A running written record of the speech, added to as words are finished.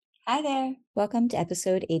Hi there. Welcome to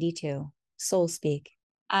episode 82, Soul Speak.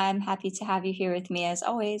 I'm happy to have you here with me as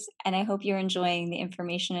always, and I hope you're enjoying the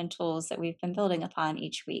information and tools that we've been building upon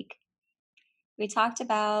each week. We talked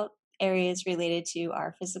about areas related to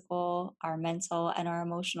our physical, our mental, and our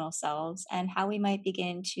emotional selves, and how we might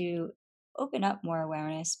begin to open up more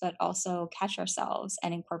awareness, but also catch ourselves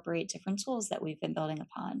and incorporate different tools that we've been building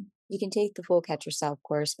upon. You can take the full Catch Yourself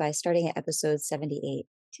course by starting at episode 78.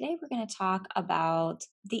 Today, we're going to talk about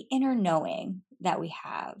the inner knowing that we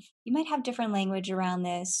have. You might have different language around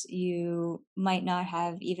this. You might not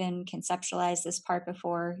have even conceptualized this part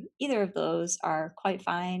before. Either of those are quite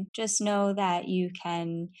fine. Just know that you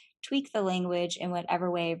can tweak the language in whatever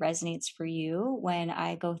way resonates for you when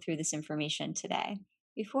I go through this information today.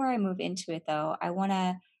 Before I move into it, though, I want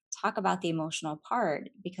to talk about the emotional part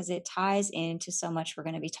because it ties into so much we're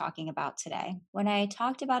going to be talking about today. When I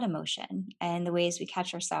talked about emotion and the ways we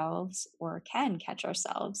catch ourselves or can catch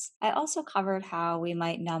ourselves, I also covered how we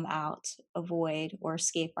might numb out, avoid, or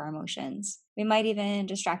escape our emotions. We might even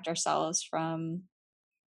distract ourselves from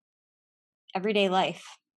everyday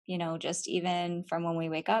life, just even from when we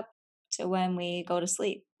wake up to when we go to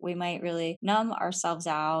sleep. We might really numb ourselves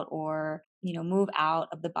out or move out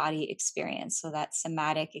of the body experience. So that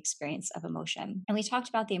somatic experience of emotion. And we talked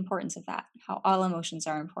about the importance of that, how all emotions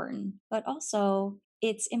are important, but also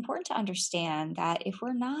it's important to understand that if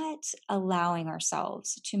we're not allowing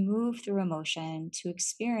ourselves to move through emotion, to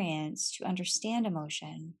experience, to understand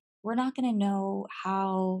emotion, we're not going to know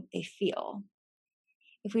how they feel.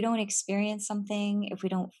 If we don't experience something, if we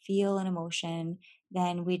don't feel an emotion,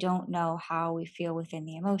 then we don't know how we feel within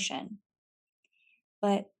the emotion.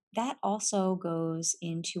 But that also goes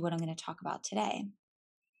into what I'm going to talk about today.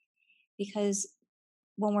 Because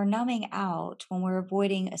when we're numbing out, when we're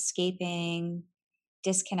avoiding, escaping,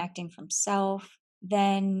 disconnecting from self,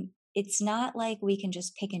 then it's not like we can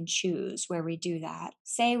just pick and choose where we do that.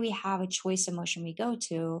 Say we have a choice emotion we go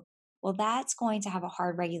to, well, that's going to have a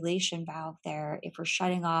hard regulation valve there if we're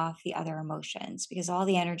shutting off the other emotions because all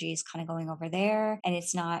the energy is kind of going over there and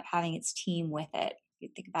it's not having its team with it. You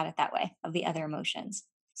think about it that way of the other emotions.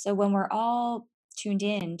 So when we're all tuned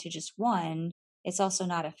in to just one, it's also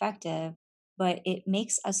not effective, but it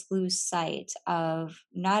makes us lose sight of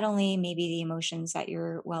not only maybe the emotions that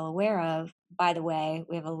you're well aware of. By the way,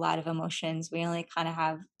 we have a lot of emotions. We only kind of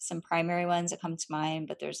have some primary ones that come to mind,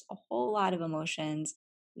 but there's a whole lot of emotions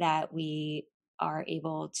that we are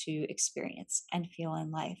able to experience and feel in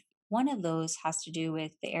life. One of those has to do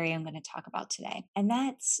with the area I'm going to talk about today. And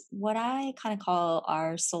that's what I kind of call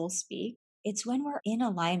our soul speak. It's when we're in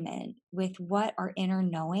alignment with what our inner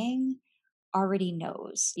knowing already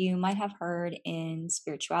knows. You might have heard in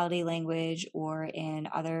spirituality language or in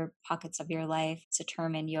other pockets of your life, it's a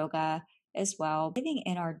term in yoga as well, living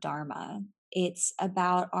in our dharma. It's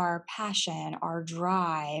about our passion, our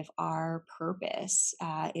drive, our purpose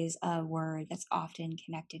is a word that's often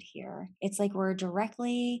connected here. It's like we're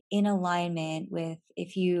directly in alignment with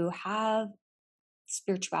if you have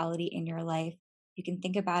spirituality in your life, you can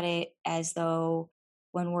think about it as though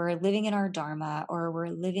when we're living in our dharma or we're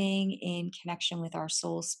living in connection with our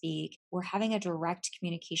soul speak, we're having a direct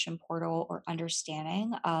communication portal or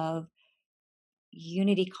understanding of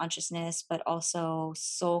unity consciousness, but also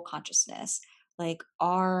soul consciousness, like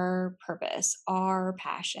our purpose, our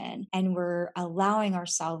passion. And we're allowing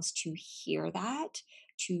ourselves to hear that,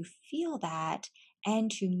 to feel that,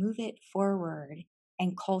 and to move it forward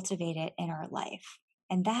and cultivate it in our life.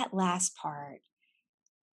 And that last part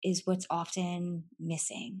is what's often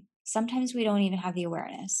missing. Sometimes we don't even have the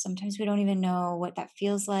awareness. Sometimes we don't even know what that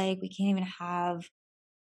feels like. We can't even have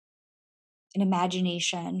an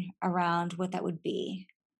imagination around what that would be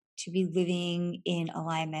to be living in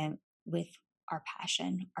alignment with our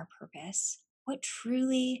passion, our purpose. What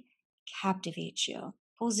truly captivates you,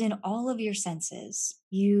 pulls in all of your senses.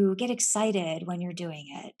 You get excited when you're doing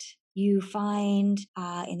it. You find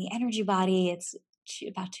in the energy body, it's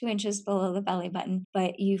about 2 inches below the belly button,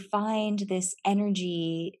 but you find this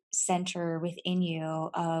energy center within you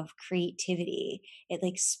of creativity. It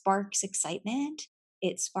like sparks excitement,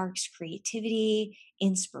 it sparks creativity,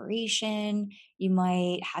 inspiration. You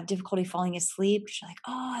might have difficulty falling asleep because you're like,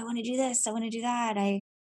 oh, I want to do this, I want to do that.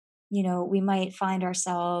 We might find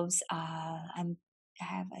ourselves, I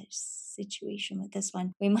have a situation with this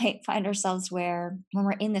one. We might find ourselves where when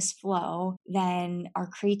we're in this flow, then our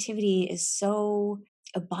creativity is so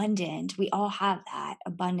abundant. We all have that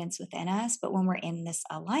abundance within us. But when we're in this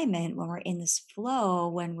alignment, when we're in this flow,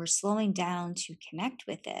 when we're slowing down to connect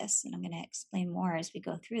with this, and I'm going to explain more as we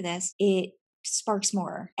go through this, it sparks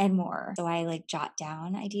more and more. So I like jot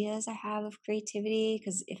down ideas I have of creativity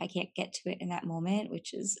because if I can't get to it in that moment,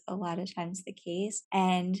 which is a lot of times the case,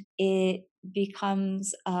 and it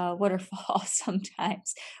becomes a waterfall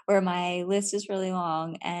sometimes where my list is really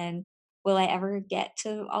long. And will I ever get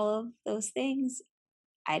to all of those things?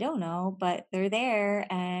 I don't know, but they're there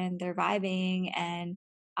and they're vibing, and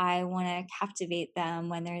I want to captivate them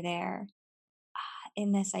when they're there.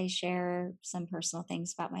 In this, I share some personal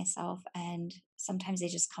things about myself, and sometimes they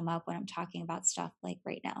just come up when I'm talking about stuff like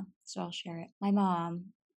right now. So I'll share it. My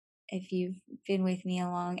mom, if you've been with me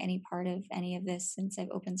along any part of any of this since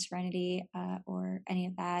I've opened Serenity or any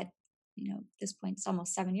of that, at this point, it's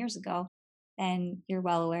almost 7 years ago, then you're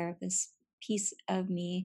well aware of this piece of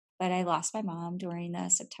me. But I lost my mom during the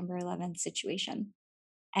September 11th situation.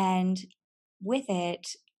 And with it,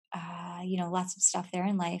 lots of stuff there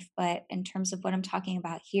in life. But in terms of what I'm talking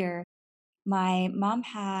about here, my mom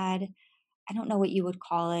had, I don't know what you would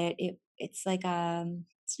call it. It's like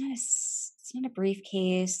it's not a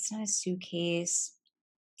briefcase, it's not a suitcase.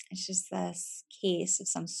 It's just this case of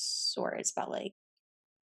some sort. It's about like,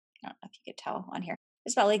 I don't know if you could tell on here.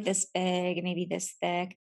 It's about like this big and maybe this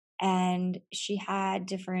thick. And she had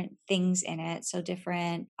different things in it. So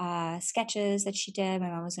different sketches that she did. My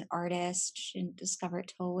mom was an artist. She didn't discover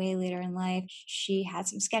it till way later in life. She had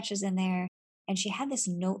some sketches in there. And she had this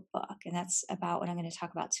notebook. And that's about what I'm going to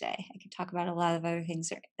talk about today. I could talk about a lot of other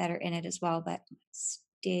things that are in it as well, but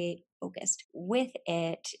stay focused. With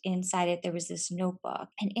it, inside it, there was this notebook.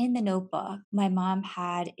 And in the notebook, my mom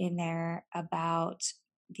had in there about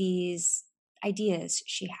these ideas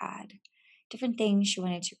she had, different things she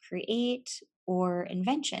wanted to create or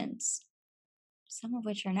inventions, some of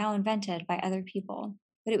which are now invented by other people.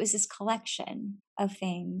 But it was this collection of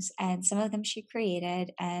things, and some of them she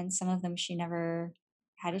created, and some of them she never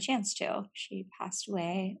had a chance to. She passed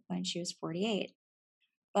away when she was 48.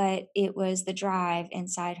 But it was the drive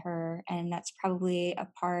inside her, and that's probably a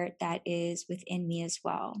part that is within me as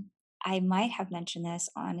well. I might have mentioned this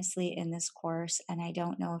honestly in this course, and I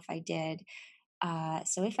don't know if I did.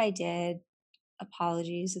 So if I did,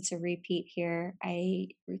 apologies. It's a repeat here. I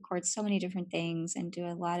record so many different things and do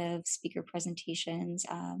a lot of speaker presentations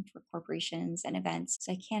for corporations and events.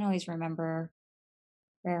 So I can't always remember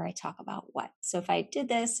where I talk about what. So if I did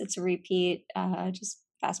this, it's a repeat. Just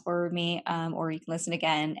fast forward me, or you can listen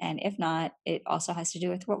again. And if not, it also has to do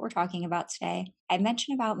with what we're talking about today. I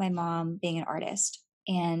mentioned about my mom being an artist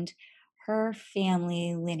and her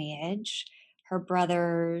family lineage, her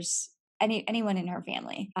brothers, anyone in her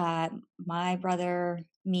family. My brother,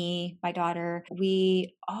 me, my daughter,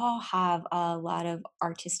 we all have a lot of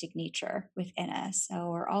artistic nature within us.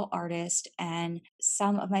 So we're all artists, and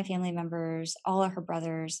some of my family members, all of her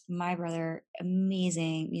brothers, my brother,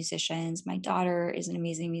 amazing musicians. My daughter is an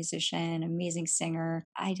amazing musician, amazing singer.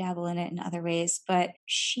 I dabble in it in other ways, but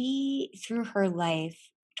she, through her life,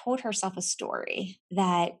 told herself a story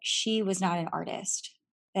that she was not an artist,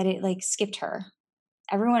 that it like skipped her.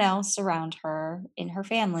 Everyone else around her in her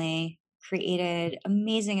family created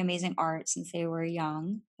amazing, amazing art since they were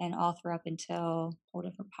young and all through up until whole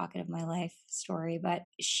different pocket of my life story. But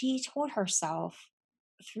she told herself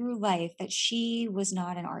through life that she was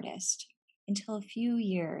not an artist until a few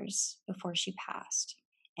years before she passed.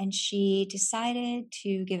 And she decided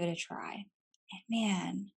to give it a try. And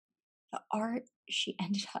man, the art she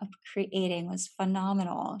ended up creating was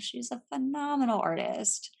phenomenal. She's a phenomenal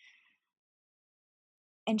artist,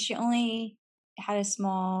 and she only had a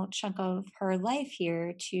small chunk of her life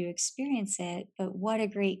here to experience it, but what a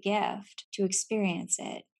great gift to experience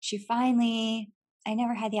it. She finally, I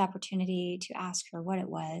never had the opportunity to ask her what it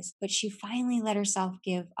was, but she finally let herself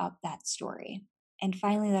give up that story and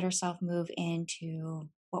finally let herself move into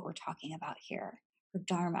what we're talking about here. Her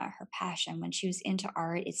dharma, her passion. When she was into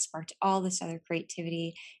art, it sparked all this other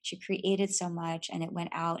creativity. She created so much and it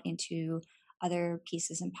went out into other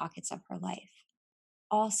pieces and pockets of her life.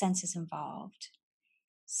 All senses involved,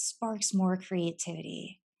 sparks more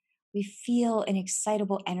creativity. We feel an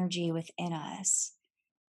excitable energy within us.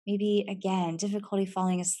 Maybe again, difficulty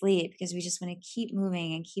falling asleep because we just want to keep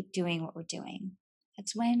moving and keep doing what we're doing.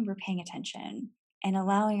 That's when we're paying attention and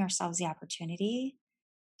allowing ourselves the opportunity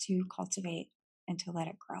to cultivate and to let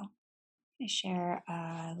it grow. I'm going to share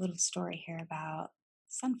a little story here about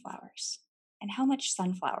sunflowers and how much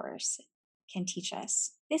sunflowers can teach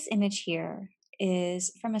us. This image here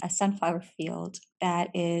is from a sunflower field that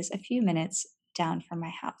is a few minutes down from my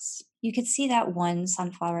house. You could see that one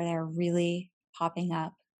sunflower there really popping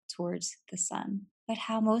up towards the sun, but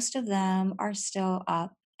how most of them are still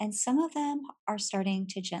up and some of them are starting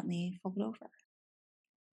to gently fold over.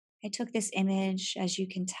 I took this image, as you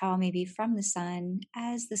can tell, maybe from the sun,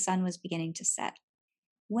 as the sun was beginning to set.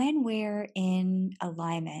 When we're in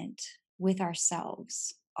alignment with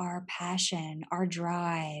ourselves, our passion, our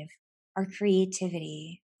drive, our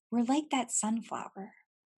creativity, we're like that sunflower.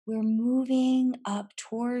 We're moving up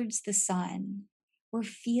towards the sun. We're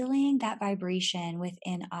feeling that vibration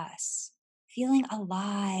within us, feeling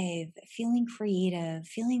alive, feeling creative,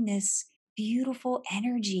 feeling this beautiful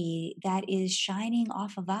energy that is shining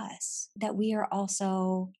off of us, that we are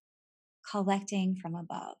also collecting from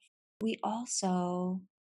above. We also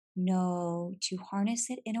know to harness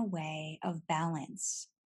it in a way of balance,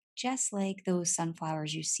 just like those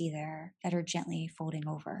sunflowers you see there that are gently folding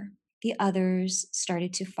over. The others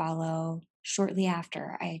started to follow shortly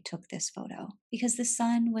after I took this photo because the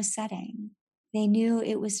sun was setting. They knew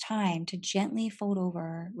it was time to gently fold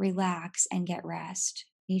over, relax, and get rest.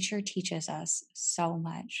 Nature teaches us so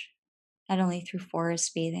much, not only through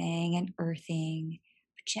forest bathing and earthing,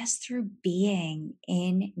 but just through being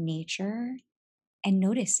in nature and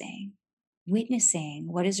noticing, witnessing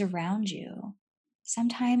what is around you.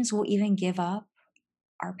 Sometimes we'll even give up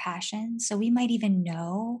our passion. So we might even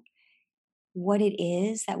know what it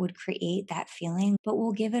is that would create that feeling, but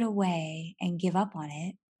we'll give it away and give up on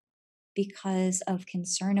it because of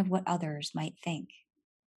concern of what others might think.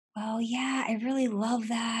 Well, yeah, I really love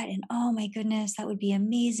that. And oh my goodness, that would be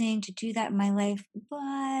amazing to do that in my life.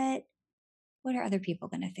 But what are other people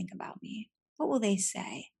going to think about me? What will they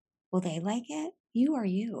say? Will they like it? You are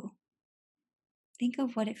you. Think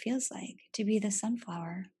of what it feels like to be the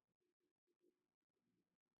sunflower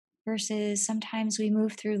versus sometimes we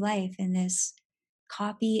move through life in this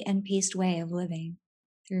copy and paste way of living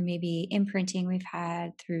through maybe imprinting we've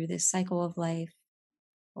had through this cycle of life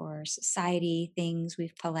or society, things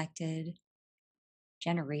we've collected,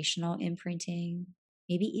 generational imprinting,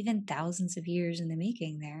 maybe even thousands of years in the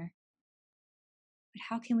making there. But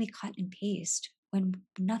how can we cut and paste when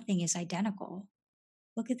nothing is identical?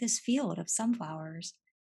 Look at this field of sunflowers.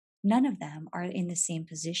 None of them are in the same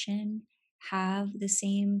position, have the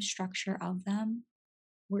same structure of them,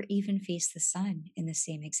 or even face the sun in the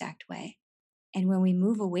same exact way. And when we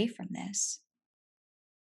move away from this,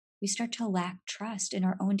 we start to lack trust in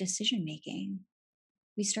our own decision making.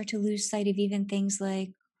 We start to lose sight of even things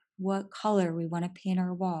like what color we want to paint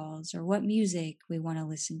our walls, or what music we want to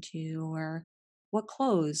listen to, or what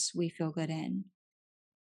clothes we feel good in.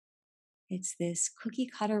 It's this cookie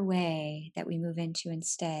cutter way that we move into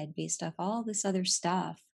instead, based off all this other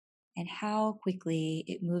stuff and how quickly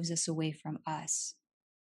it moves us away from us.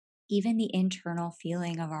 Even the internal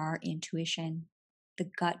feeling of our intuition, the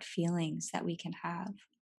gut feelings that we can have.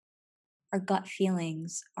 Our gut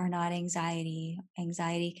feelings are not anxiety.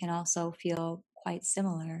 Anxiety can also feel quite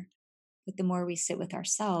similar. But the more we sit with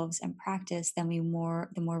ourselves and practice, the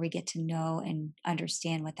more we get to know and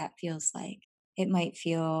understand what that feels like. It might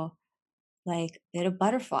feel like a bit of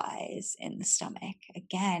butterflies in the stomach.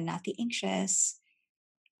 Again, not the anxious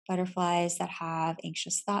butterflies that have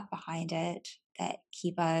anxious thought behind it that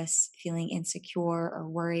keep us feeling insecure or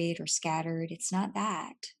worried or scattered. It's not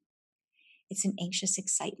that. It's an anxious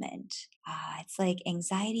excitement. It's like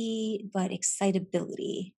anxiety, but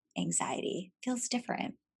excitability. Anxiety feels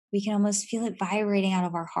different. We can almost feel it vibrating out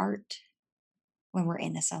of our heart when we're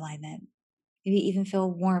in this alignment. Maybe even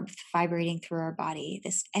feel warmth vibrating through our body,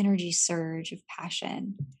 this energy surge of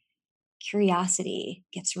passion. Curiosity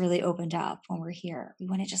gets really opened up when we're here. We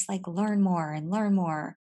want to just like learn more and learn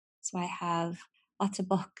more. So I have lots of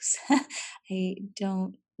books. I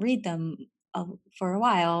don't read them for a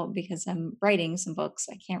while because I'm writing some books.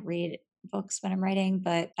 I can't read books when I'm writing,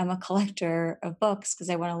 but I'm a collector of books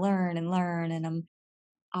because I want to learn and learn. And I'm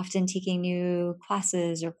often taking new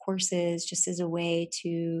classes or courses just as a way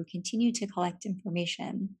to continue to collect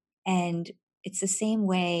information. And it's the same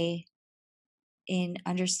way in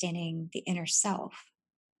understanding the inner self.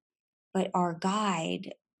 But our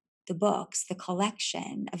guide, the books, the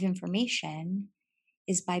collection of information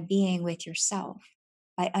is by being with yourself,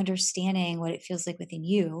 by understanding what it feels like within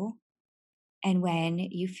you and when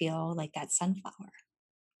you feel like that sunflower.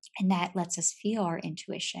 And that lets us feel our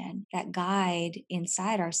intuition, that guide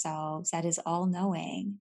inside ourselves that is all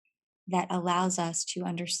knowing, that allows us to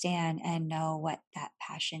understand and know what that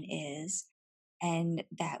passion is, and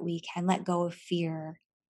that we can let go of fear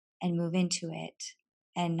and move into it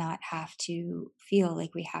and not have to feel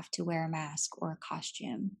like we have to wear a mask or a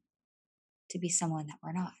costume to be someone that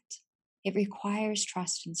we're not. It requires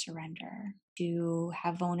trust and surrender to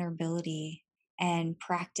have vulnerability and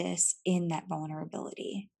practice in that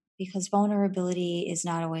vulnerability because vulnerability is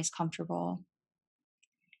not always comfortable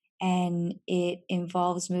And it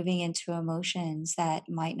involves moving into emotions that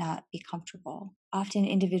might not be comfortable. Often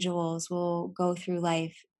individuals will go through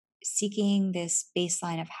life seeking this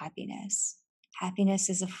baseline of happiness. Happiness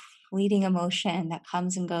is a fleeting emotion that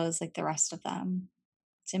comes and goes like the rest of them.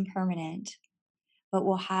 It's impermanent, but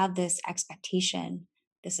we'll have this expectation,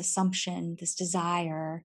 this assumption, this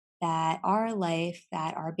desire that our life,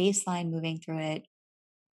 that our baseline moving through it,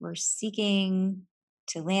 we're seeking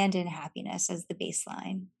to land in happiness as the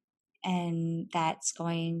baseline. And that's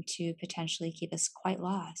going to potentially keep us quite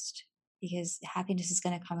lost because happiness is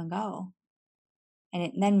going to come and go. And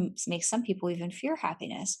it then makes some people even fear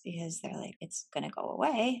happiness because they're like, it's going to go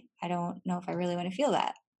away. I don't know if I really want to feel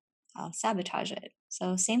that. I'll sabotage it.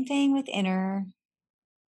 So, same thing with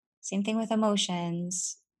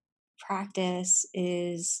emotions. Practice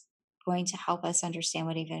is going to help us understand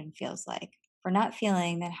what even feels like. If we're not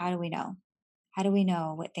feeling, then how do we know? How do we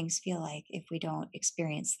know what things feel like if we don't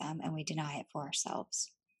experience them and we deny it for ourselves?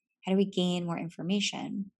 How do we gain more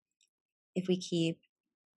information if we keep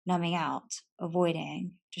numbing out,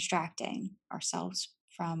 avoiding, distracting ourselves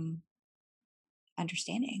from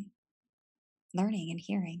understanding, learning, and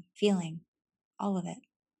hearing, feeling, all of it?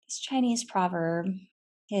 This Chinese proverb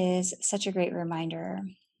is such a great reminder.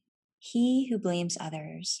 He who blames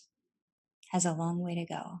others has a long way to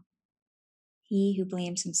go. He who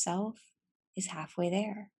blames himself is halfway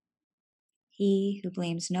there. He who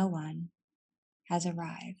blames no one has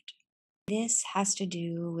arrived. This has to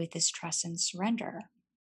do with this trust and surrender.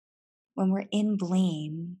 When we're in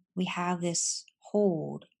blame, we have this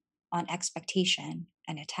hold on expectation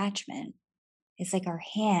and attachment. It's like our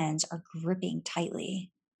hands are gripping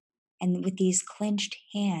tightly. And with these clenched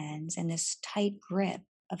hands and this tight grip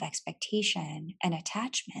of expectation and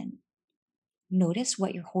attachment, notice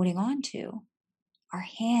what you're holding on to. Our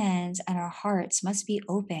hands and our hearts must be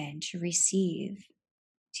open to receive,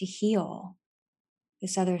 to heal.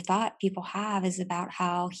 This other thought people have is about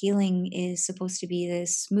how healing is supposed to be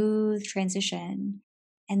this smooth transition,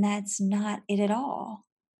 and that's not it at all.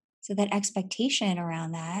 So, that expectation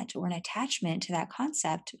around that or an attachment to that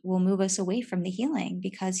concept will move us away from the healing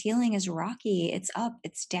because healing is rocky, it's up,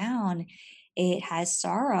 it's down, it has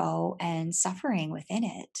sorrow and suffering within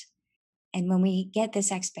it. And when we get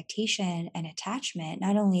this expectation and attachment,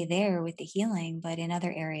 not only there with the healing, but in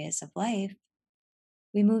other areas of life,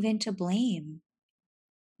 we move into blame,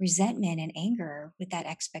 resentment, and anger with that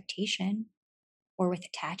expectation. Or with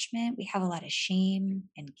attachment, we have a lot of shame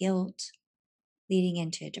and guilt, leading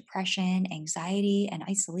into depression, anxiety, and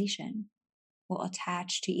isolation. We'll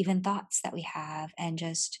attach to even thoughts that we have and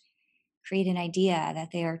just create an idea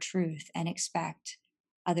that they are truth and expect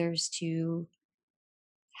others to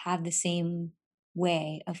have the same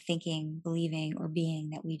way of thinking, believing, or being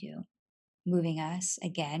that we do, moving us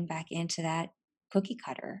again back into that cookie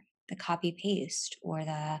cutter, the copy paste, or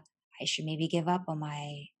the I should maybe give up on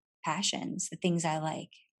my passions, the things I like,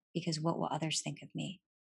 because what will others think of me?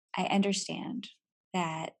 I understand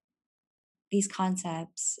that these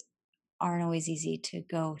concepts aren't always easy to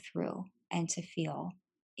go through and to feel.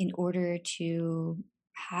 In order to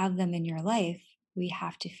have them in your life, we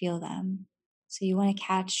have to feel them. So you want to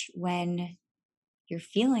catch when you're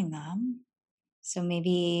feeling them. So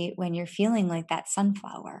maybe when you're feeling like that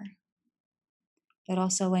sunflower, but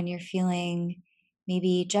also when you're feeling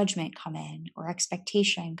maybe judgment come in, or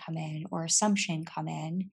expectation come in, or assumption come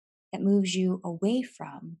in that moves you away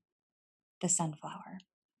from the sunflower,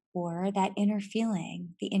 or that inner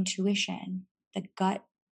feeling, the intuition, the gut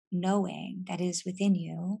knowing that is within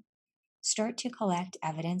you. Start to collect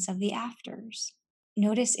evidence of the afters.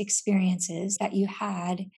 Notice experiences that you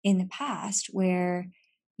had in the past where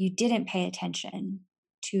you didn't pay attention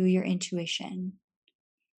to your intuition,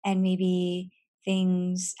 and maybe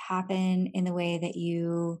things happen in the way that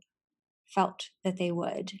you felt that they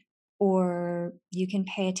would. Or you can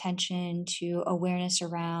pay attention to awareness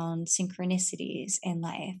around synchronicities in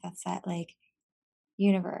life. That's that like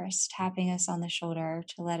universe tapping us on the shoulder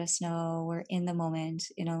to let us know we're in the moment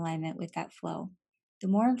in alignment with that flow. The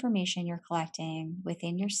more information you're collecting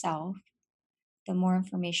within yourself, the more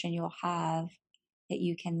information you'll have that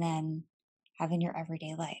you can then have in your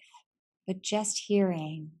everyday life. But just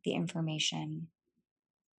hearing the information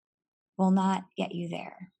will not get you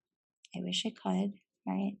there. I wish it could,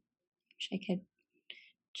 right? Wish I could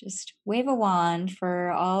just wave a wand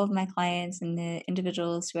for all of my clients and the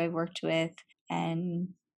individuals who I've worked with and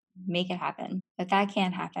make it happen. But that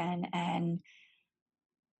can't happen. And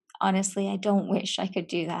honestly, I don't wish I could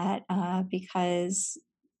do that because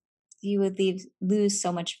you would lose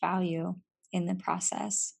so much value in the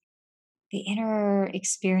process. The inner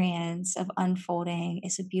experience of unfolding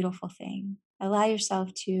is a beautiful thing. Allow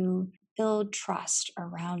yourself to build trust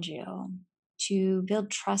around you, to build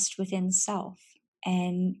trust within self.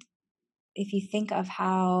 And if you think of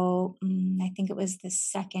how, I think it was the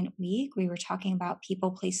second week, we were talking about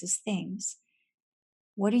people, places, things.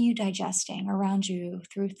 What are you digesting around you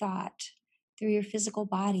through thought, through your physical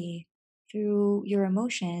body, through your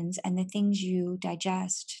emotions, and the things you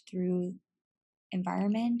digest through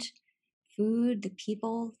environment, food, the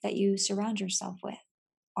people that you surround yourself with?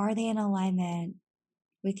 Are they in alignment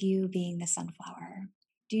with you being the sunflower?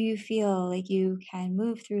 Do you feel like you can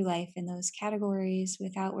move through life in those categories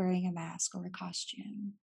without wearing a mask or a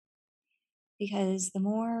costume? Because the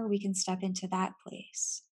more we can step into that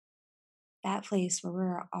place where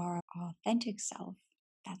we're our authentic self,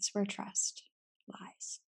 that's where trust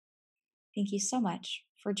lies. Thank you so much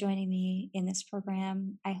for joining me in this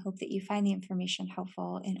program. I hope that you find the information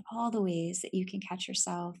helpful in all the ways that you can catch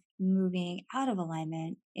yourself moving out of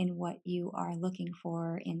alignment in what you are looking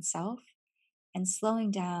for in self and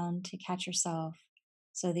slowing down to catch yourself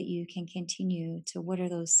so that you can continue to water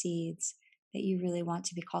those seeds that you really want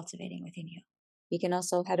to be cultivating within you. You can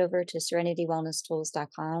also head over to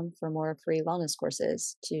serenitywellnesstools.com for more free wellness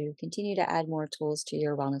courses to continue to add more tools to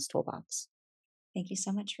your wellness toolbox. Thank you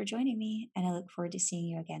so much for joining me, and I look forward to seeing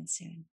you again soon.